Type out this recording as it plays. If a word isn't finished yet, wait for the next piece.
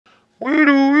It's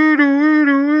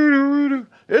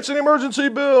an emergency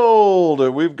build.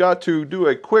 We've got to do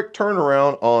a quick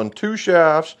turnaround on 2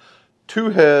 shafts,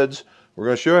 2 heads. We're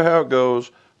going to show you how it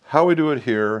goes, how we do it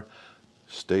here.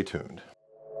 Stay tuned.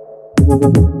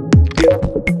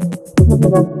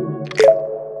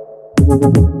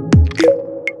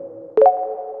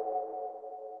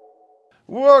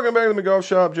 Welcome back to the McGolf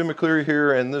Shop. Jim McCleary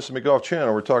here, and this is the McGolf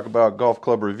channel. We're talking about golf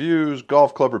club reviews,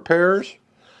 golf club repairs,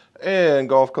 and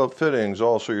golf club fittings,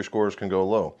 all so your scores can go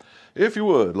low. If you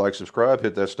would, like, subscribe,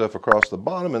 hit that stuff across the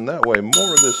bottom, and that way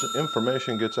more of this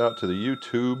information gets out to the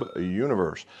YouTube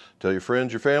universe. Tell your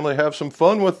friends, your family, have some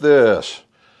fun with this.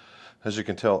 As you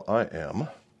can tell, I am.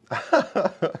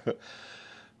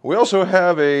 We also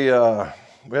have a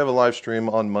live stream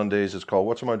on Mondays. It's called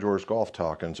What's in My Drawers Golf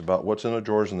Talk, and it's about what's in the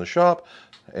drawers in the shop,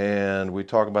 and we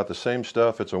talk about the same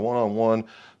stuff. It's a one-on-one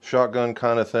shotgun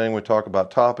kind of thing. We talk about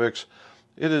topics.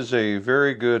 It is a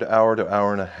very good hour to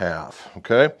hour and a half,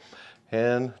 okay?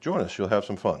 And join us. You'll have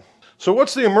some fun. So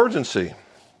what's the emergency?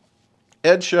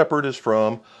 Ed Shepard is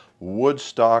from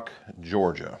Woodstock,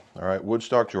 Georgia. All right,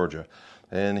 Woodstock, Georgia.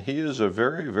 And he is a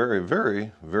very, very,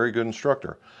 very, very good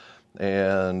instructor.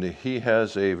 And he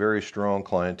has a very strong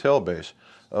clientele base,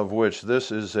 of which this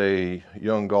is a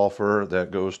young golfer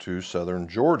that goes to southern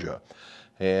Georgia.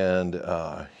 And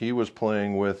he was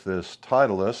playing with this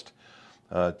Titleist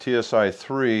TSI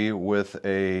 3 with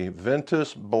a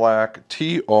Ventus Black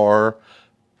TR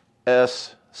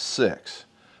S6.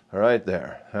 All right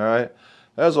there. All right.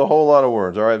 That's a whole lot of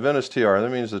words. All right. Ventus TR.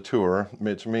 That means the tour.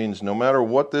 It means no matter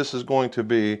what this is going to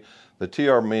be, the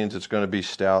TR means it's going to be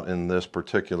stout in this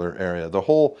particular area. The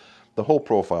whole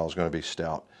profile is going to be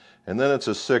stout. And then it's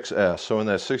a 6S, so in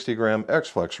that 60-gram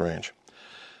X-Flex range.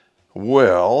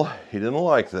 Well, he didn't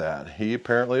like that. He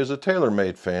apparently is a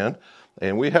Taylormade fan.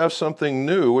 And we have something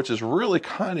new, which is really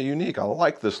kind of unique. I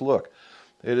like this look.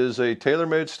 It is a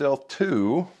Taylormade Stealth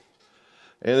 2,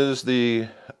 and it is the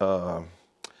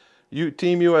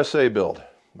Team USA build.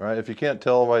 Right? If you can't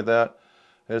tell by that,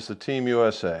 it's the Team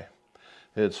USA.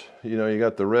 It's, you know, you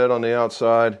got the red on the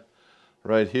outside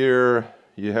right here.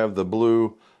 You have the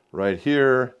blue right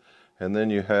here, and then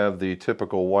you have the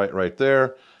typical white right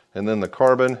there, and then the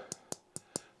carbon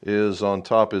is on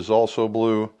top is also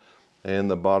blue.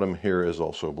 And the bottom here is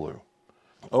also blue.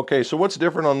 Okay, so what's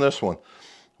different on this one?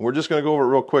 We're just going to go over it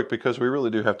real quick because we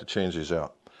really do have to change these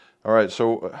out. All right,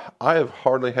 so I have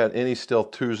hardly had any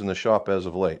Stealth 2s in the shop as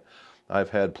of late.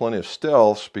 I've had plenty of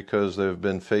Stealths because there have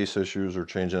been face issues or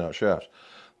changing out shafts.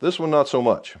 This one, not so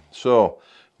much. So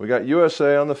we got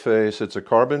USA on the face. It's a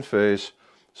carbon face,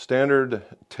 standard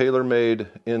Taylormade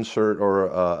insert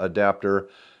or adapter.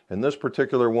 In this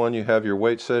particular one, you have your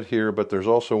weight set here, but there's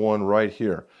also one right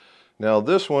here. Now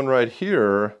this one right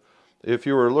here, if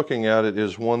you were looking at it,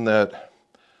 is one that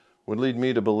would lead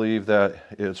me to believe that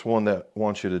it's one that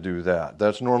wants you to do that.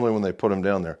 That's normally when they put them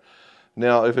down there.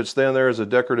 Now if it's down there as a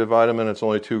decorative item and it's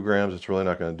only 2 grams, it's really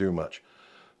not going to do much.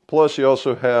 Plus you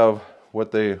also have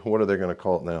what are they going to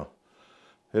call it now?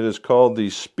 It is called the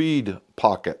Speed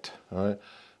Pocket. All right?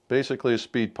 Basically a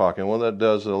speed pocket. And what that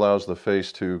does, it allows the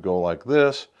face to go like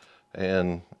this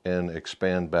and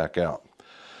expand back out.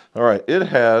 All right, it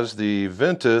has the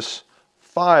Ventus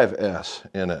 5S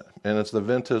in it, and it's the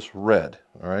Ventus Red,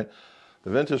 all right? The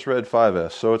Ventus Red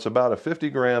 5S, so it's about a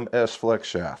 50-gram S-Flex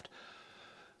shaft.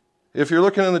 If you're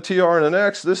looking in the TR and an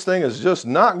X, this thing is just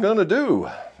not going to do,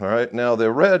 all right? Now,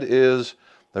 the Red is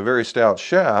a very stout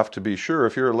shaft, to be sure.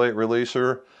 If you're a late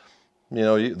releaser, you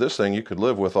know, this thing you could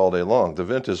live with all day long. The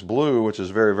Ventus Blue, which is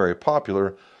very, very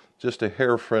popular, just a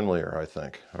hair friendlier, I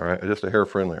think, all right? Just a hair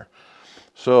friendlier.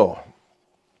 So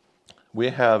we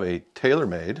have a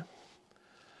Taylormade,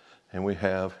 and we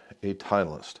have a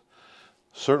Titleist.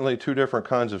 Certainly 2 different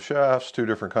kinds of shafts, 2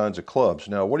 different kinds of clubs.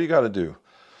 Now, what do you got to do?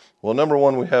 Well, number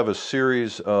one, we have a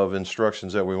series of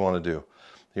instructions that we want to do.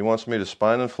 He wants me to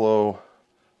spine and flow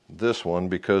this one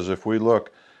because if we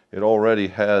look, it already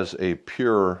has a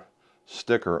pure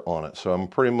sticker on it. So I'm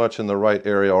pretty much in the right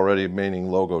area already,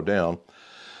 meaning logo down.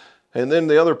 And then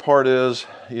the other part is,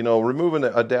 you know, removing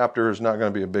the adapter is not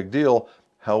going to be a big deal.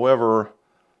 However,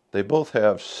 they both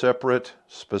have separate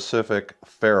specific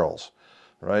ferrules,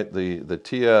 right? The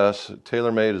TS,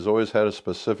 Taylormade, has always had a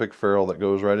specific ferrule that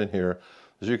goes right in here.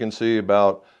 As you can see,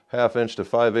 about 1/2 inch to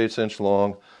 5/8 inch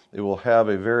long. It will have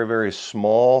a very, very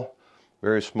small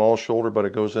shoulder, but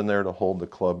it goes in there to hold the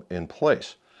club in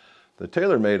place. The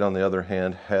Taylormade, on the other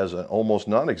hand, has an almost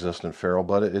non-existent ferrule,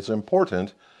 but it's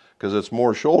important because it's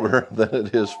more shoulder than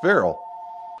it is ferrule.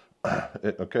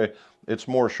 Okay, it's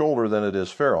more shoulder than it is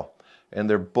ferrule. And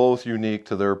they're both unique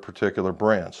to their particular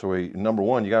brand. So number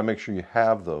one, you got to make sure you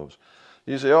have those.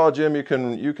 You say, oh, Jim, you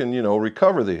can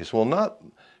recover these. Well,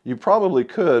 you probably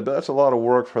could, but that's a lot of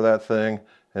work for that thing.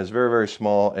 And it's very, very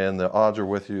small, and the odds are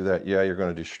with you that, yeah, you're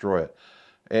going to destroy it.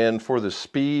 And for the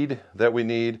speed that we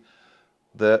need,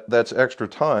 that's extra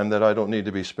time that I don't need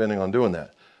to be spending on doing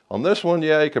that. On this one,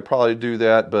 yeah, you could probably do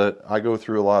that, but I go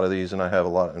through a lot of these and I have a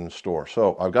lot in store.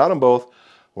 So I've got them both.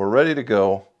 We're ready to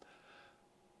go.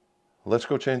 Let's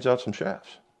go change out some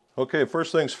shafts. Okay,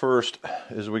 first things first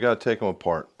is we got to take them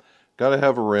apart. Got to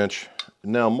have a wrench.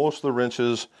 Now, most of the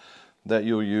wrenches that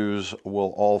you'll use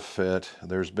will all fit.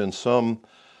 There's been some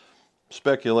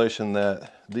speculation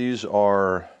that these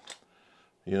are,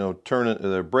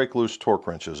 they're break loose torque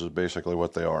wrenches is basically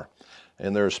what they are.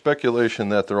 And there's speculation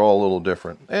that they're all a little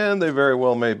different. And they very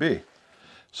well may be,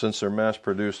 since they're mass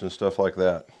produced and stuff like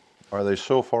that. Are they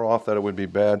so far off that it would be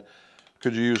bad?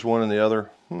 Could you use one and the other?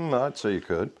 I'd say you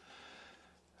could.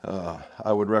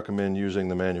 I would recommend using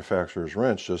the manufacturer's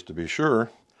wrench just to be sure.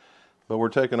 But we're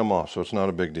taking them off, so it's not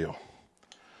a big deal.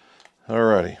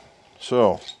 Alrighty.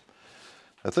 So,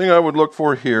 the thing I would look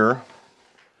for here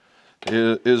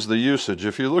is the usage.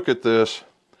 If you look at this,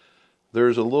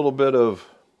 there's a little bit of,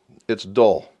 it's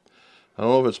dull. I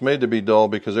don't know if it's made to be dull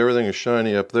because everything is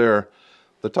shiny up there.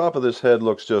 The top of this head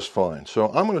looks just fine. So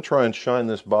I'm going to try and shine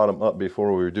this bottom up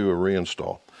before we do a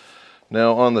reinstall.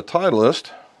 Now on the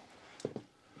Titleist,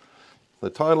 the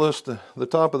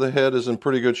top of the head is in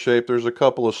pretty good shape. There's a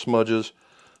couple of smudges.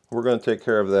 We're going to take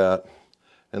care of that.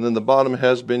 And then the bottom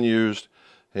has been used,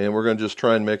 and we're going to just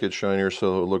try and make it shinier so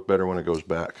it'll look better when it goes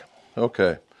back.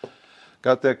 Okay,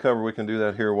 got that covered. We can do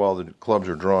that here while the clubs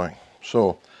are drying.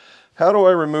 So, how do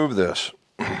I remove this?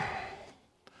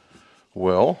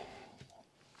 Well,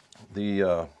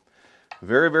 the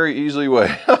very, very easy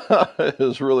way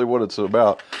is really what it's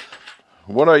about.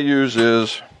 What I use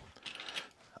is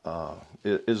a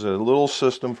little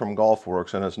system from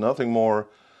Golfworks, and it's nothing more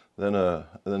than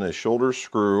a shoulder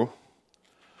screw.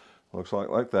 Looks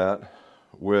like that,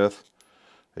 with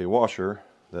a washer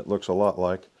that looks a lot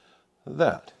like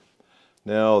that.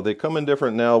 Now they come in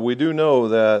different. Now we do know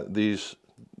that these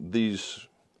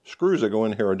screws that go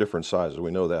in here are different sizes.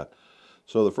 We know that.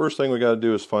 So the first thing we got to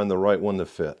do is find the right one to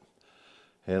fit.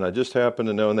 And I just happen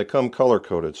to know, and they come color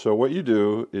coded. So what you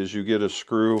do is you get a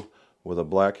screw with a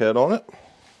black head on it.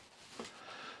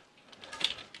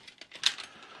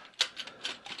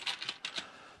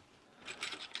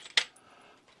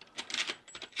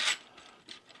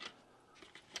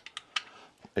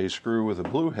 A screw with a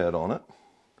blue head on it,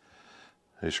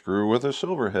 a screw with a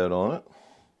silver head on it,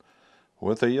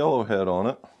 with a yellow head on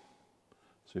it.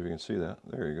 See if you can see that.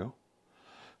 There you go.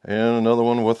 And another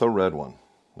one with a red one.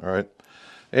 All right.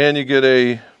 And you get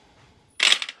the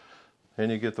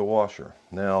washer.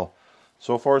 Now,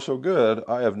 so far so good.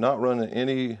 I have not run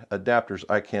any adapters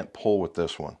I can't pull with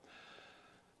this one.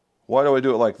 Why do I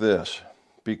do it like this?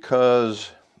 Because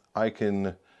I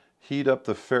can heat up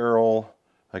the ferrule,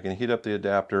 I can heat up the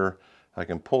adapter, I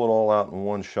can pull it all out in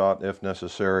one shot if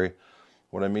necessary.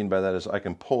 What I mean by that is I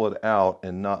can pull it out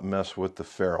and not mess with the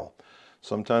ferrule.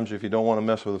 Sometimes if you don't want to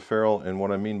mess with the ferrule, and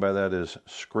what I mean by that is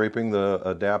scraping the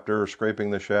adapter, scraping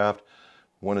the shaft,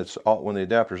 when the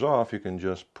adapter's off, you can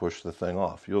just push the thing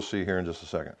off. You'll see here in just a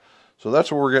second. So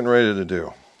that's what we're getting ready to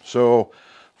do. So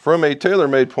from a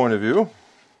Taylormade point of view,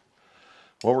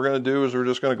 what we're going to do is we're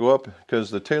just going to go up,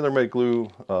 because the Taylormade glue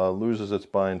loses its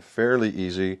bind fairly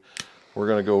easy. We're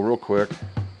going to go real quick.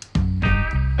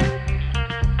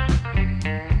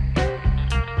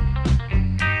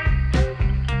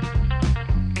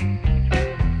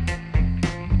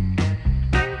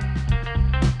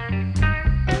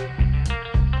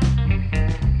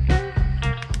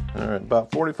 All right,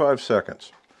 about 45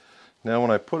 seconds. Now when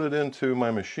I put it into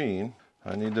my machine,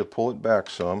 I need to pull it back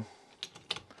some,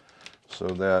 so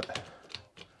that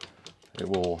it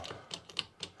will,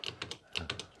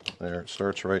 there, it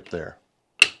starts right there.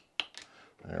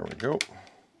 There we go.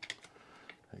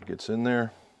 It gets in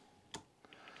there,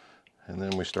 and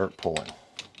then we start pulling.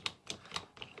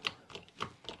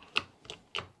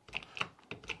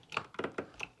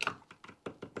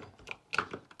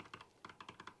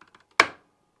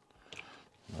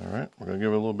 All right, we're going to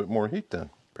give it a little bit more heat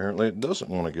then. Apparently it doesn't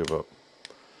want to give up.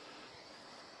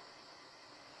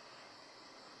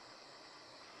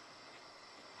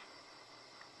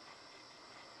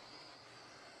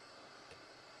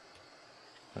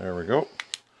 There we go.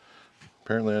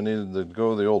 Apparently I needed to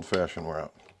go the old-fashioned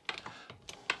route.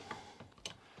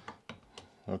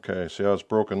 Okay, see how it's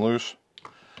broken loose?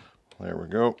 There we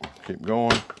go. Keep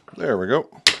going. There we go.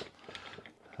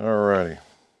 Alrighty.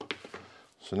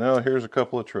 So now here's a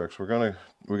couple of tricks. We got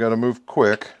to move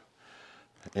quick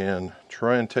and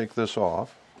try and take this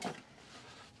off.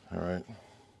 All right,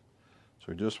 so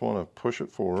we just want to push it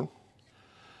forward,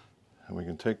 and we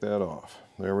can take that off.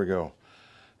 There we go.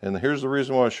 And here's the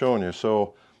reason why I'm showing you.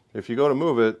 So if you go to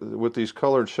move it with these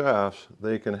colored shafts,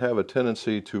 they can have a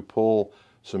tendency to pull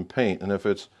some paint, and if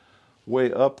it's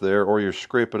way up there or you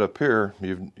scrape it up here,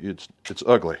 it's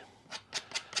ugly.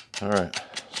 All right,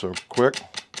 so quick.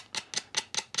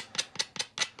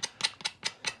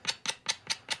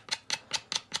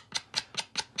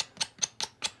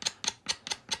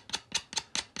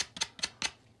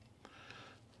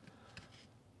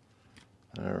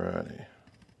 All righty.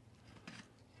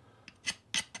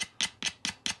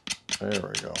 There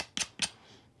we go.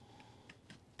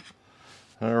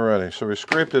 Alrighty, so we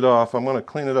scraped it off. I'm going to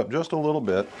clean it up just a little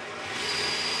bit.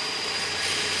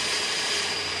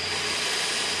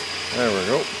 There we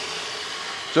go.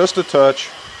 Just a touch.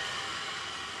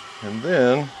 And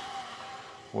then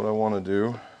what I want to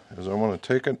do is I want to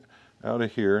take it out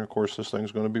of here. Of course, this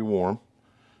thing's going to be warm.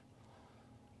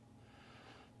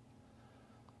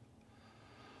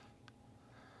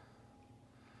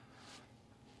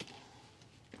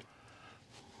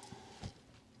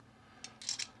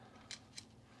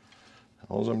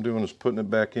 All I'm doing is putting it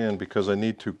back in because I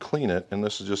need to clean it, and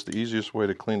this is just the easiest way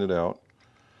to clean it out.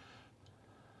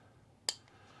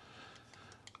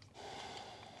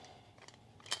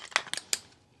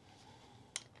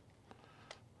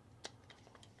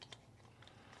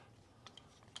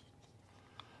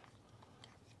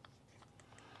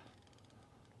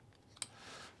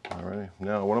 Alrighty,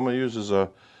 now what I'm going to use is a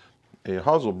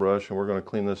hosel brush, and we're going to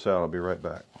clean this out. I'll be right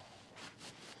back.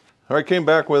 All right, came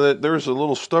back with it. There's a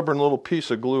little stubborn little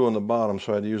piece of glue on the bottom,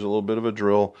 so I had to use a little bit of a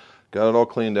drill. Got it all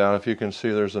cleaned out. If you can see,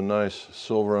 there's a nice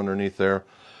silver underneath there.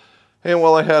 And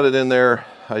while I had it in there,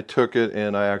 I took it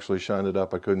and I actually shined it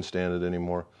up. I couldn't stand it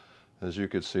anymore. As you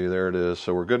can see, there it is.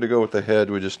 So we're good to go with the head.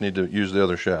 We just need to use the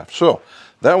other shaft. So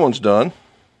that one's done.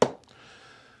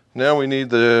 Now we need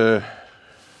the,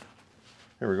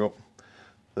 here we go,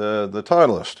 the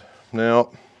Titleist.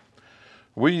 Now,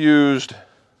 we used,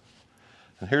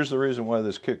 and here's the reason why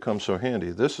this kit comes so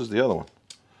handy. This is the other one.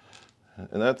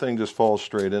 And that thing just falls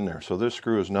straight in there. So this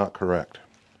screw is not correct.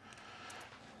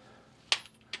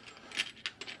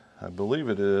 I believe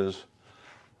it is.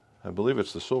 I believe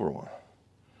it's the silver one.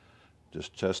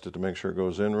 Just test it to make sure it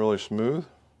goes in really smooth.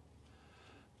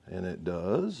 And it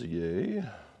does, yay.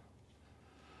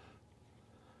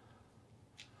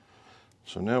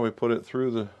 So now we put it through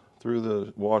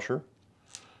the washer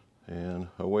and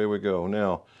away we go.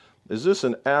 Now, is this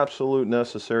an absolute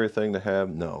necessary thing to have?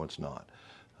 No, it's not.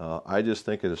 I just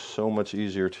think it is so much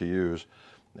easier to use.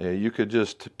 You could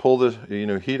just pull this,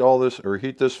 heat all this or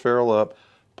heat this ferrule up,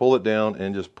 pull it down,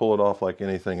 and just pull it off like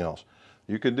anything else.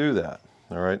 You could do that,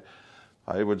 all right?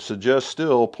 I would suggest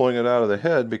still pulling it out of the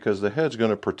head because the head's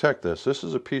going to protect this. This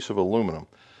is a piece of aluminum.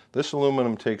 This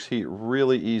aluminum takes heat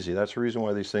really easy. That's the reason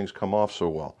why these things come off so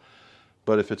well.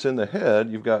 But if it's in the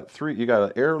head, you got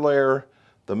an air layer,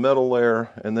 the metal layer,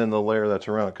 and then the layer that's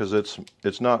around it, because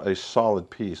it's not a solid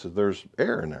piece. There's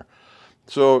air in there.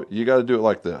 So you got to do it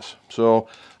like this. So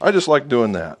I just like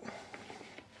doing that.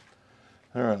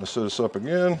 All right, let's set this up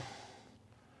again.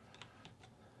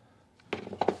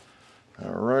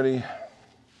 Alrighty.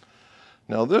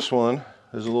 Now this one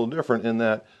is a little different in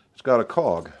that it's got a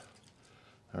cog.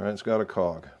 All right, it's got a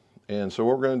cog. And so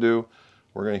what we're going to do,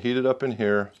 we're going to heat it up in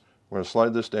here. We're going to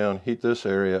slide this down, heat this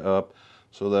area up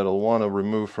so that it'll want to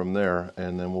remove from there,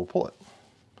 and then we'll pull it.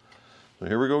 So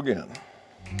here we go again.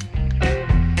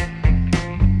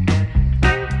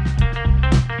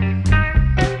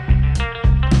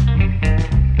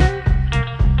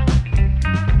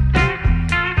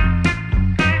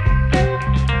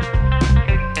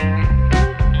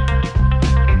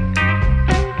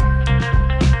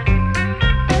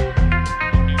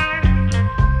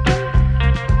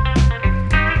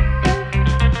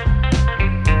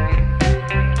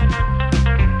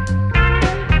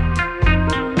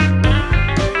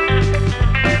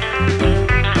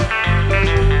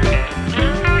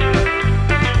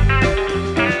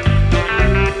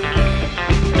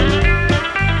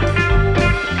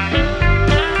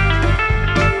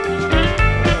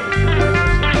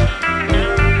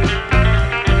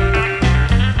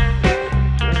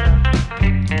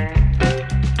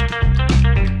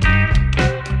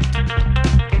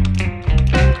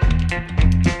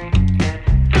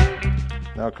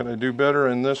 Now, can I do better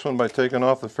in this one by taking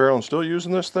off the ferrule and still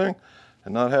using this thing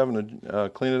and not having to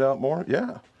clean it out more?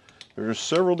 Yeah. There's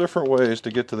several different ways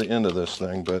to get to the end of this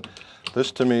thing, but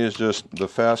this to me is just the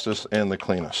fastest and the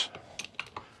cleanest.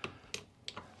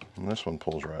 And this one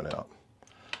pulls right out.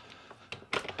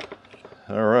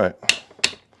 All right.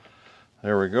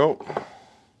 There we go.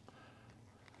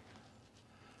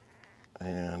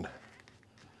 And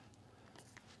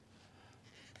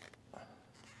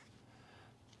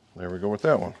there we go with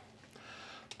that one.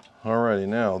 Alrighty,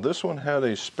 now this one had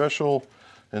a special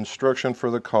instruction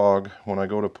for the cog when I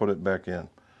go to put it back in.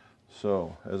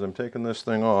 So as I'm taking this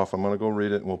thing off, I'm going to go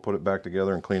read it and we'll put it back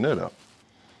together and clean it up.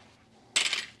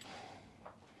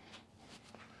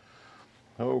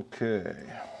 Okay,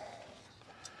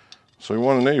 so we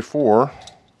want an A4,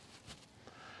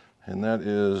 and that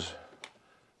is,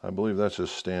 I believe that's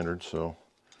just standard, so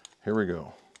here we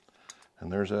go.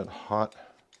 And there's that hot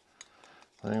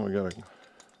thing. We got to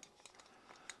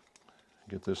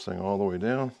get this thing all the way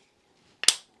down.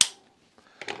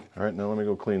 All right, now let me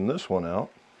go clean this one out,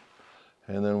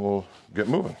 and then we'll get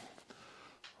moving.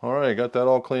 All right, got that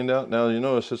all cleaned out. Now you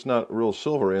notice it's not real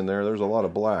silver in there. There's a lot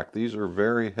of black. These are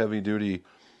very heavy duty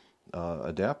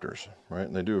adapters, right?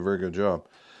 And they do a very good job.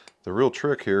 The real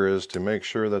trick here is to make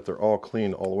sure that they're all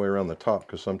clean all the way around the top,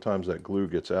 because sometimes that glue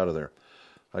gets out of there.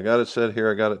 I got it set here,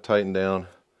 I got it tightened down,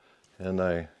 and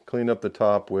I cleaned up the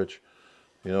top, which,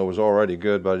 you know, was already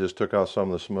good, but I just took out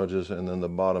some of the smudges, and then the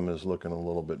bottom is looking a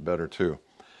little bit better too.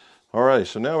 All right,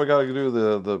 so now we got to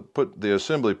do put the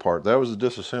assembly part. That was the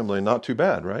disassembly, not too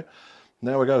bad, right?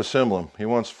 Now we got to assemble them. He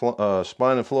wants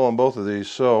spine and flow on both of these,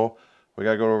 so we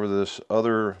got to go over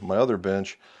to my other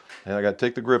bench, and I got to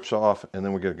take the grips off, and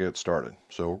then we got to get started.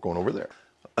 So we're going over there.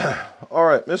 All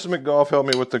right, Mrs. McGough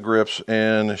helped me with the grips,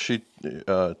 and she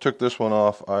took this one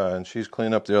off, and she's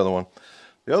cleaned up the other one.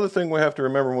 The other thing we have to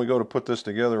remember when we go to put this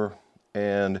together,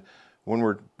 and when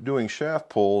we're doing shaft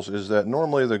pulls, is that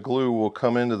normally the glue will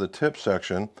come into the tip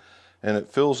section, and it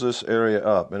fills this area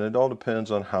up, and it all depends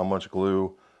on how much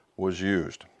glue was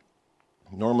used.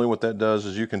 Normally what that does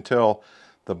is you can tell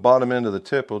the bottom end of the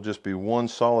tip will just be one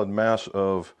solid mass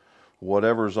of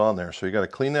whatever's on there. So you got to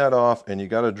clean that off, and you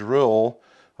got to drill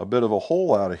a bit of a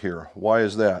hole out of here. Why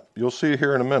is that? You'll see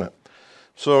here in a minute.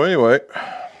 So anyway,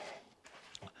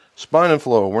 spine and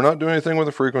flow. We're not doing anything with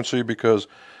the frequency because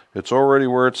it's already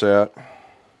where it's at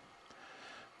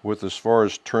with as far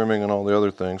as trimming and all the other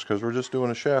things, because we're just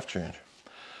doing a shaft change.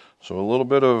 So a little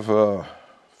bit of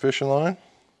fishing line.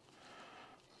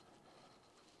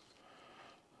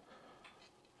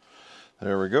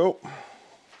 There we go.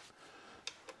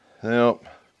 Now,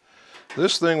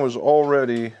 this thing was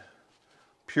already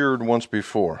pured once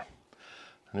before.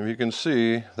 And if you can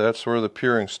see, that's where the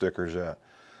puring sticker's at.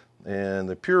 And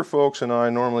the pure folks and I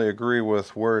normally agree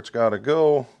with where it's got to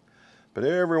go, but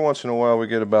every once in a while we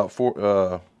get about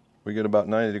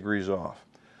 90 degrees off.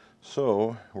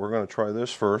 So we're going to try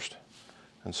this first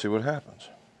and see what happens.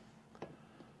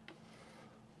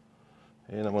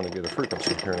 And I'm going to get a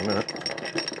frequency here in a minute.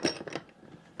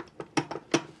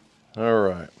 All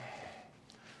right.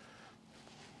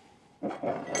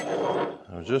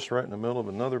 I was just right in the middle of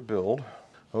another build.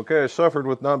 Okay, I suffered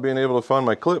with not being able to find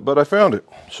my clip, but I found it.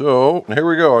 So here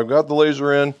we go. I've got the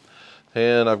laser in,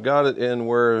 and I've got it in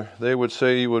where they would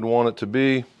say you would want it to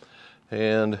be.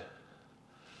 And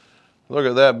look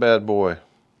at that bad boy.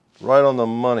 Right on the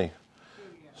money.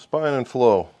 Spine and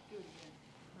flow.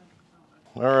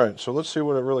 All right, so let's see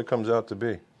what it really comes out to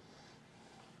be.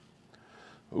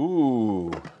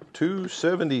 Ooh,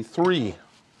 273.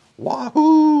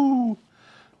 Wahoo!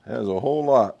 That is a whole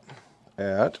lot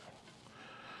at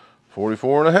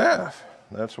 44.5.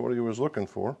 That's what he was looking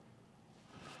for.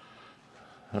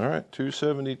 All right,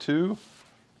 272.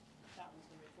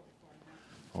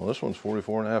 Well, this one's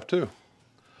 44.5 too.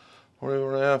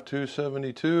 44.5,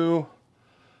 272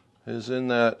 is in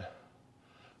that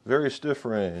very stiff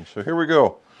range. So here we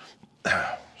go.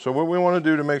 So what we want to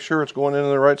do to make sure it's going into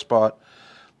the right spot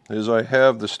is I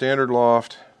have the standard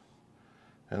loft,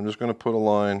 and I'm just going to put a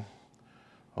line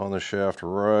on the shaft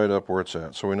right up where it's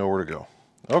at so we know where to go.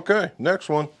 Okay, next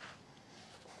one.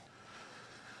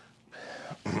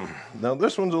 Now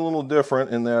this one's a little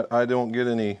different in that I don't get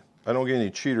any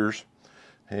cheaters,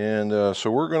 and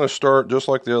so we're going to start just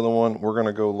like the other one. We're going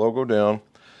to go logo down,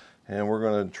 and we're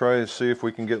going to try to see if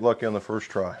we can get lucky on the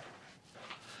first try.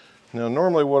 Now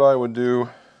normally what I would do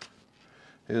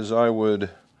is I would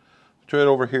try it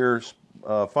over here,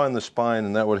 find the spine,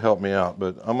 and that would help me out.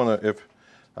 But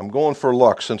I'm going for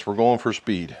luck since we're going for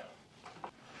speed.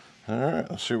 All right,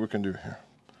 let's see what we can do here.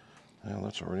 Yeah,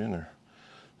 that's already in there.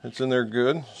 It's in there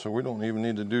good, so we don't even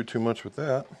need to do too much with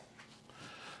that.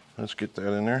 Let's get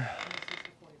that in there.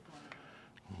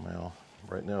 Well,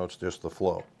 right now it's just the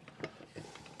flow.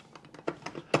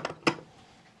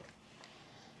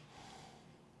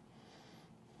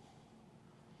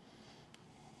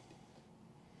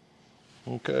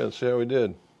 Okay, let's see how we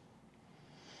did.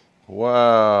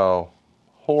 Wow,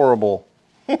 horrible.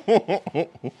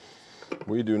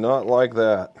 We do not like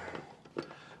that.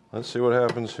 Let's see what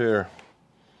happens here.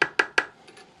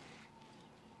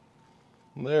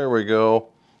 There we go.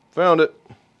 Found it.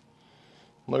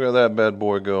 Look at that bad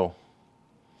boy go.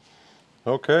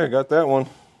 Okay, got that one.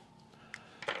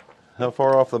 How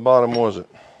far off the bottom was it?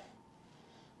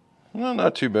 Well,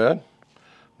 not too bad. A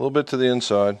little bit to the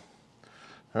inside.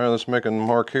 All right, let's make a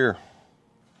mark here.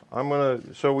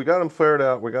 So we got them flared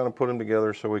out. We got them put them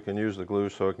together so we can use the glue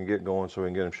so it can get going so we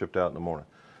can get them shipped out in the morning.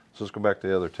 So let's go back to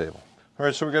the other table. All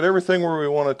right, so we got everything where we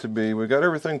want it to be. We got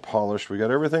everything polished. We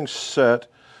got everything set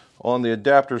on the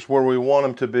adapters where we want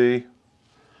them to be.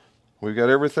 We've got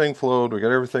everything flowed. We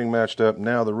got everything matched up.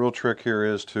 Now the real trick here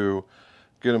is to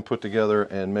get them put together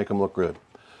and make them look good.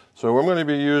 So we're going to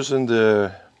be using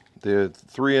the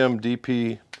 3M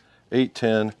DP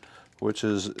 810, which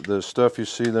is the stuff you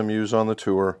see them use on the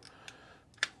tour.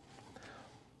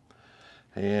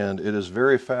 And it is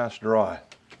very fast dry.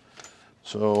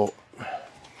 So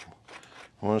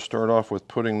I want to start off with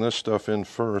putting this stuff in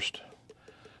first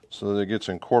so that it gets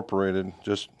incorporated.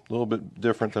 Just a little bit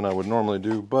different than I would normally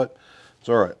do, but it's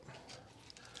all right.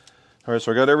 All right,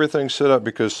 so I got everything set up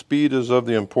because speed is of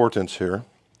the importance here.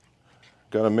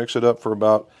 Got to mix it up for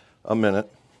about a minute.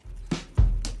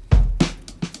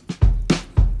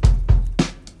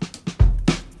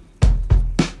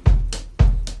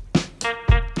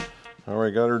 All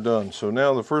right, got her done. So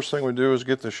now the first thing we do is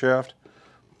get the shaft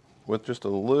with just a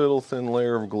little thin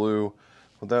layer of glue.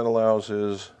 What that allows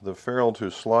is the ferrule to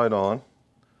slide on.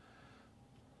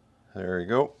 There you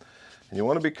go. And you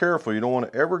want to be careful. You don't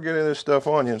want to ever get any of this stuff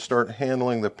on you and start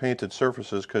handling the painted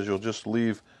surfaces because you'll just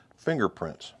leave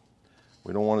fingerprints.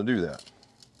 We don't want to do that.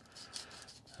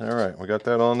 All right, we got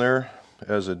that on there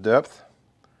as a depth.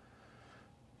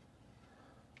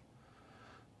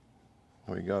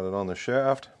 We got it on the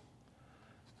shaft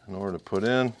in order to put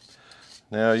in.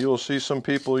 Now you'll see some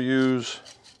people use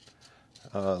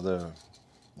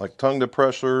like tongue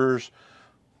depressors,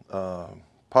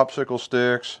 popsicle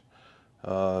sticks,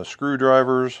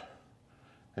 screwdrivers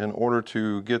in order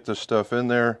to get this stuff in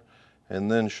there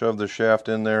and then shove the shaft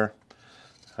in there.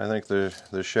 I think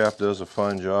the shaft does a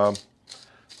fine job.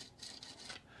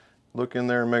 Look in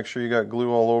there and make sure you got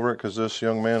glue all over it because this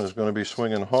young man is going to be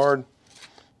swinging hard.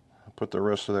 I'll put the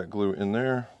rest of that glue in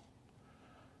there.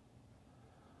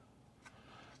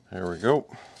 There we go.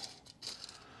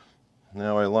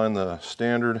 Now I line the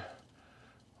standard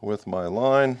with my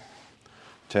line,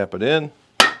 tap it in.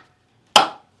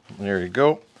 There you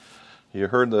go. You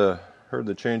heard the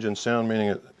change in sound,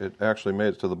 meaning it actually made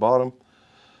it to the bottom.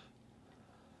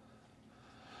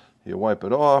 You wipe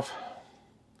it off.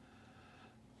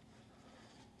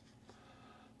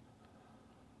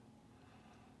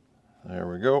 There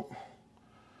we go.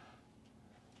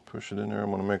 Push it in there. I'm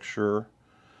going to make sure,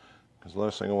 because the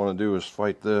last thing I want to do is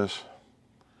fight this.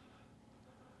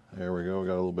 There we go. We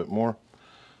got a little bit more.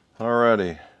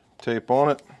 Alrighty, tape on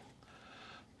it.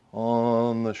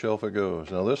 On the shelf it goes.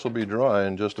 Now this will be dry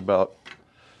in just about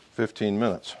 15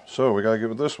 minutes. So we got to get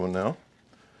with this one now.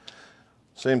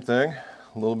 Same thing,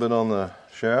 a little bit on the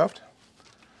shaft.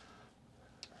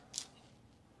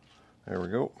 There we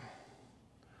go.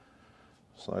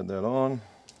 Slide that on.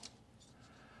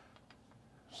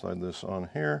 Slide this on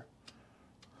here.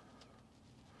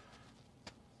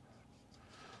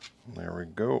 There we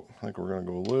go. I think we're going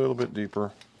to go a little bit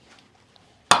deeper.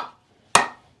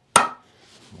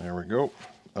 There we go.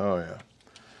 Oh yeah.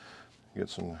 Get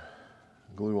some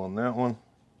glue on that one.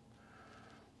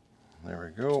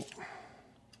 There we go.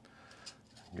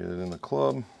 Get it in the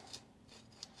club.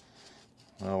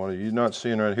 Now what you're not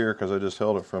seeing right here because I just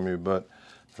held it from you, but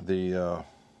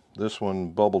this one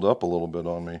bubbled up a little bit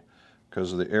on me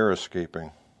because of the air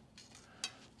escaping.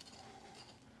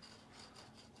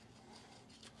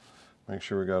 Make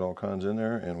sure we got all kinds in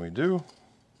there, and we do.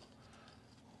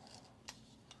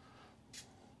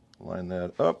 Line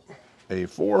that up,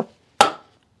 A4.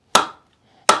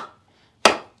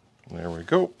 There we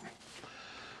go.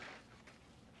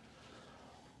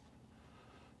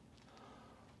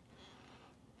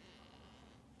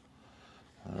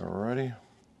 Alrighty.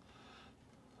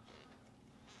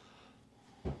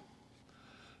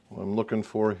 What I'm looking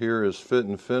for here is fit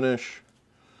and finish.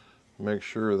 Make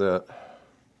sure that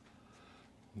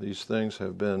these things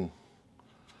have been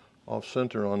off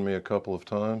center on me a couple of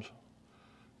times.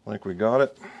 I think we got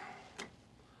it.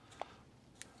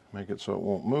 Make it so it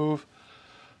won't move.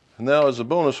 And now as a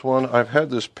bonus one, I've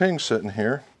had this ping sitting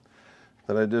here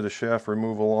that I did a shaft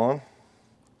removal on.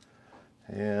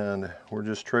 And we're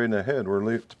just trading ahead.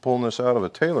 We're pulling this out of a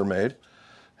Taylormade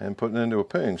and putting it into a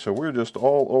ping. So we're just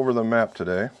all over the map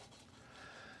today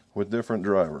with different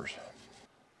drivers.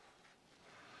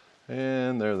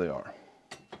 And there they are.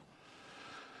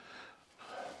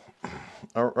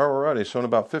 Alrighty, so in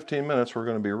about 15 minutes we're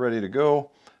going to be ready to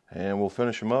go, and we'll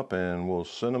finish them up and we'll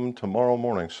send them tomorrow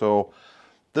morning. So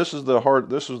this is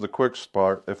the quick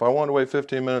part. If I want to wait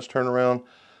 15 minutes, turn around,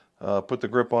 put the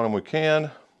grip on them, we can.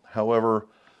 However,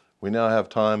 we now have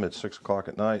time at 6 o'clock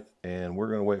at night, and we're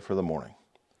going to wait for the morning.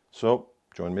 So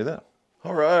join me then.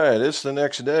 All right, it's the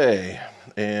next day,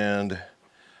 and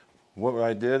what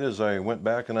I did is I went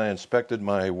back and I inspected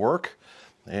my work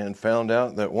and found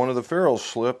out that one of the ferrules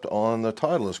slipped on the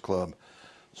Titleist club.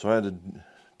 So I had to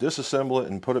disassemble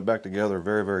it and put it back together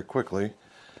very, very quickly.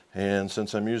 And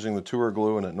since I'm using the tour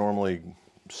glue and it normally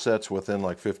sets within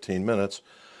like 15 minutes,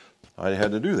 I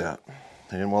had to do that.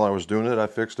 And while I was doing it, I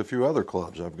fixed a few other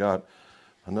clubs. I've got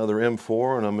another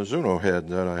M4 and a Mizuno head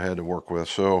that I had to work with.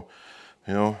 So,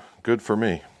 you know, good for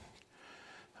me.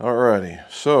 Alrighty,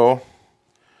 so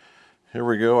here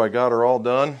we go. I got her all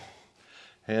done.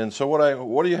 And so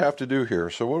what do you have to do here?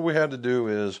 So what we had to do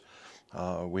is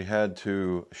we had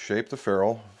to shape the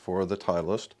ferrule for the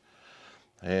Titleist,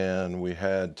 and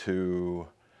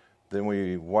then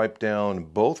we wiped down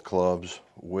both clubs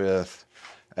with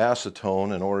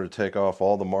acetone in order to take off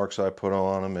all the marks I put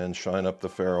on them and shine up the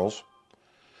ferrules.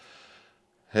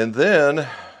 And then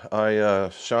I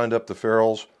shined up the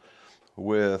ferrules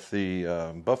with the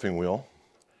buffing wheel,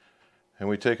 and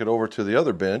we take it over to the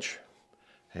other bench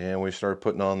and we started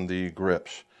putting on the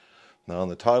grips. Now on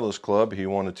the Titleist club, he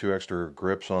wanted 2 extra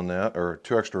grips on that, or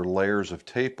 2 extra layers of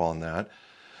tape on that.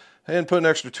 And put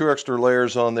an 2 extra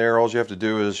layers on there. All you have to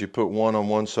do is you put one on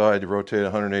one side, you rotate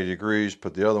 180 degrees,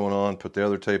 put the other one on, put the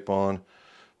other tape on,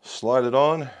 slide it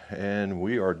on, and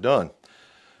we are done.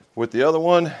 With the other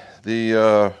one,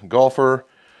 the golfer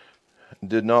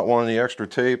did not want any extra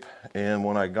tape, and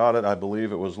when I got it, I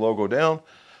believe it was logo down.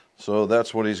 So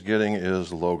that's what he's getting,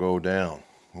 is logo down.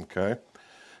 Okay,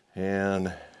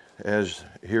 and as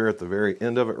here at the very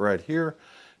end of it right here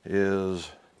is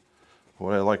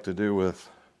what I like to do with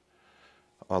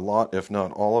a lot, if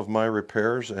not all of my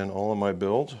repairs and all of my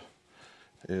builds,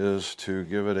 is to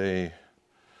give it a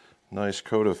nice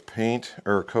coat of paint,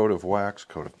 or coat of wax,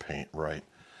 coat of paint, right,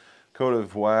 coat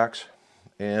of wax.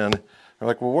 And they're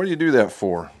like, well, what do you do that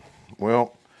for?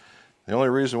 Well, the only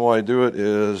reason why I do it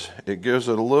is it gives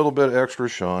it a little bit extra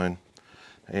shine,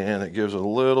 and it gives it a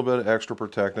little bit of extra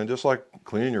protection, just like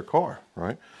cleaning your car,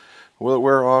 right? Will it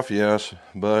wear off? Yes,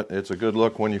 but it's a good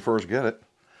look when you first get it.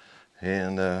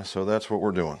 And so that's what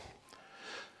we're doing.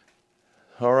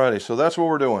 Alrighty, so that's what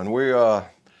we're doing. We have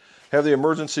the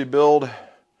emergency build.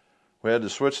 We had to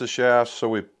switch the shafts, so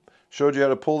we showed you how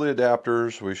to pull the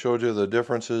adapters. We showed you the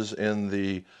differences in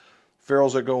the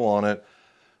ferrules that go on it.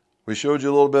 We showed you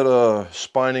a little bit of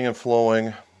spining and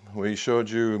flowing. We showed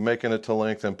you making it to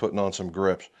length and putting on some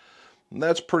grips. And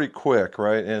that's pretty quick,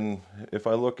 right? And if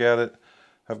I look at it,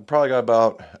 I've probably got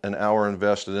about an hour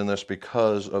invested in this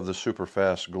because of the super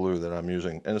fast glue that I'm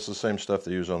using. And it's the same stuff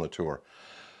they use on the tour.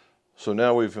 So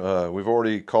now we've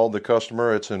already called the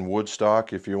customer. It's in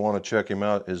Woodstock. If you want to check him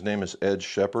out, his name is Ed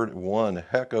Shepard. One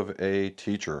heck of a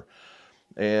teacher.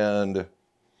 And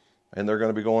they're going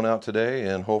to be going out today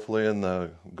and hopefully in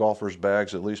the golfers'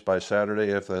 bags at least by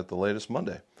Saturday, if at the latest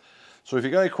Monday. So if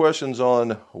you got any questions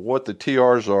on what the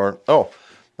TRs are, oh,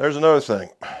 there's another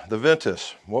thing, the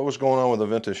Ventus. What was going on with the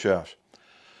Ventus shafts?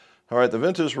 All right, the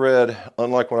Ventus Red,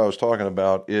 unlike what I was talking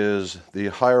about, is the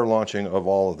higher launching of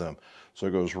all of them. So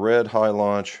it goes red high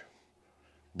launch,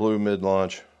 blue mid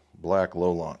launch, black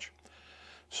low launch.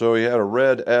 So you had a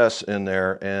red S in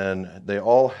there, and they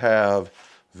all have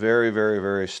very, very,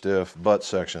 very stiff butt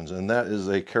sections, and that is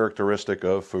a characteristic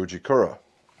of Fujikura.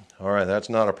 All right, that's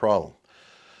not a problem.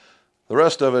 The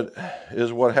rest of it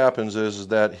is what happens is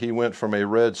that he went from a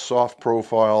red soft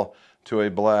profile to a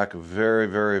black very,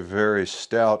 very, very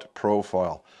stout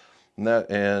profile.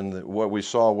 And what we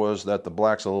saw was that the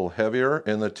black's a little heavier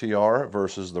in the TR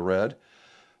versus the red.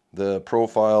 The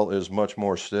profile is much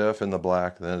more stiff in the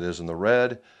black than it is in the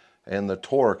red, and the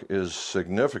torque is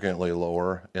significantly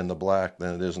lower in the black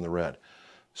than it is in the red.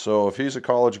 So if he's a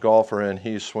college golfer and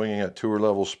he's swinging at tour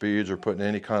level speeds or putting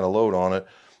any kind of load on it,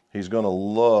 he's going to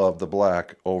love the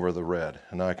black over the red.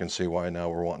 And I can see why now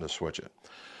we're wanting to switch it.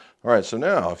 All right, so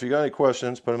now if you got any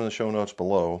questions, put them in the show notes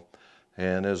below.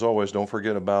 And as always, don't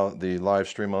forget about the live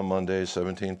stream on Mondays,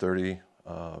 17:30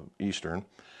 Eastern.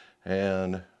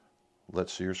 And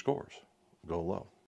let's see your scores. Go low.